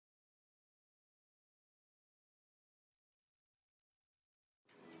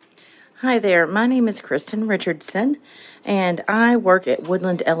Hi there, my name is Kristen Richardson, and I work at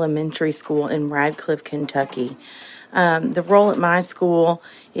Woodland Elementary School in Radcliffe, Kentucky. The role at my school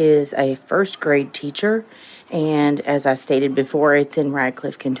is a first grade teacher, and as I stated before, it's in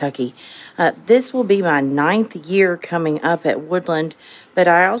Radcliffe, Kentucky. This will be my 9th year coming up at Woodland, but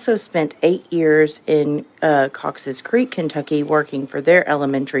I also spent 8 years in Cox's Creek, Kentucky, working for their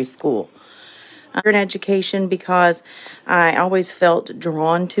elementary school in education because I always felt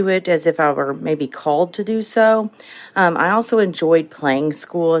drawn to it as if I were maybe called to do so. I also enjoyed playing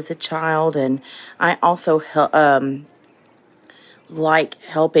school as a child, and I also like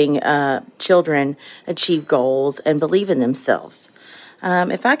helping children achieve goals and believe in themselves.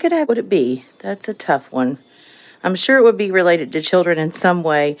 If I could have, what would it be? That's a tough one. I'm sure it would be related to children in some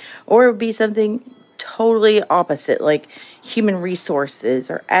way, or it would be something totally opposite, like human resources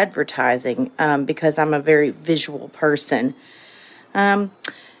or advertising, because I'm a very visual person.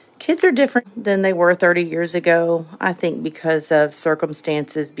 Kids are different than they were 30 years ago, I think, because of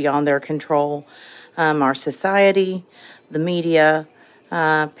circumstances beyond their control. Our society, the media,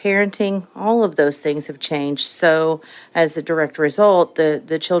 parenting, all of those things have changed. So, as a direct result,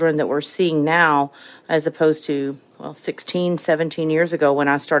 the children that we're seeing now, as opposed to, 16, 17 years ago when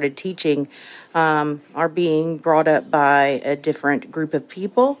I started teaching, are being brought up by a different group of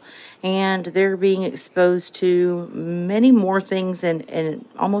people, and they're being exposed to many more things in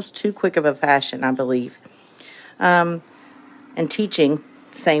almost too quick of a fashion, I believe. And teaching,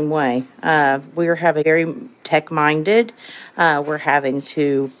 same way. We're having very tech-minded. We're having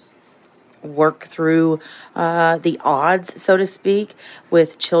to work through the odds, so to speak,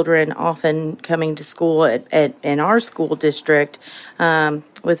 with children often coming to school in our school district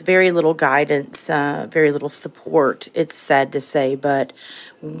with very little guidance, very little support. It's sad to say, but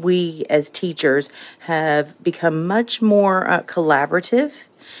we as teachers have become much more collaborative,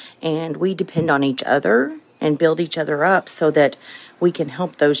 and we depend on each other and build each other up so that we can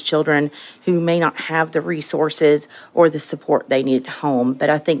help those children who may not have the resources or the support they need at home.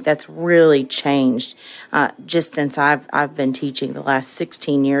 But I think that's really changed just since I've been teaching the last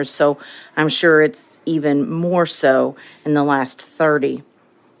 16 years. So I'm sure it's even more so in the last 30.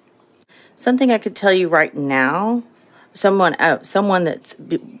 Something I could tell you right now, someone that's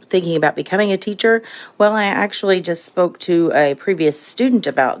thinking about becoming a teacher. Well, I actually just spoke to a previous student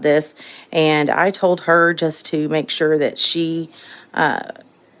about this, and I told her just to make sure that she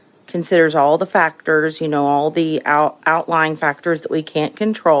considers all the factors, all the outlying factors that we can't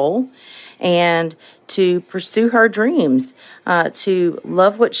control, and to pursue her dreams, to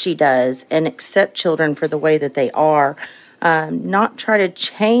love what she does and accept children for the way that they are. Not try to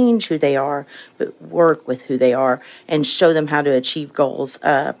change who they are, but work with who they are and show them how to achieve goals,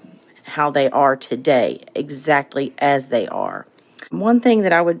 how they are today, exactly as they are. One thing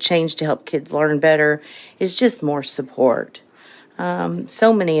that I would change to help kids learn better is just more support.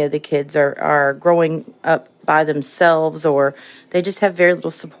 So many of the kids are growing up by themselves, or they just have very little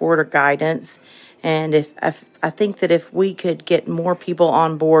support or guidance. And I think that if we could get more people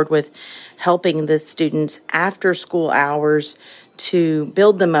on board with helping the students after school hours to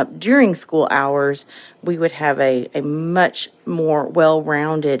build them up during school hours, we would have a much more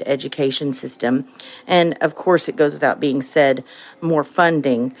well-rounded education system. And of course, it goes without being said, more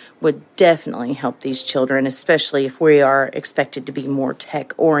funding would definitely help these children, especially if we are expected to be more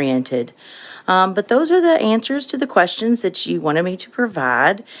tech-oriented. But those are the answers to the questions that you wanted me to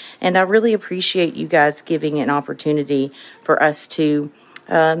provide, and I really appreciate you guys giving an opportunity for us to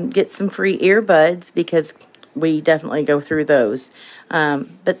get some free earbuds, because we definitely go through those.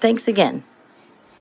 But thanks again.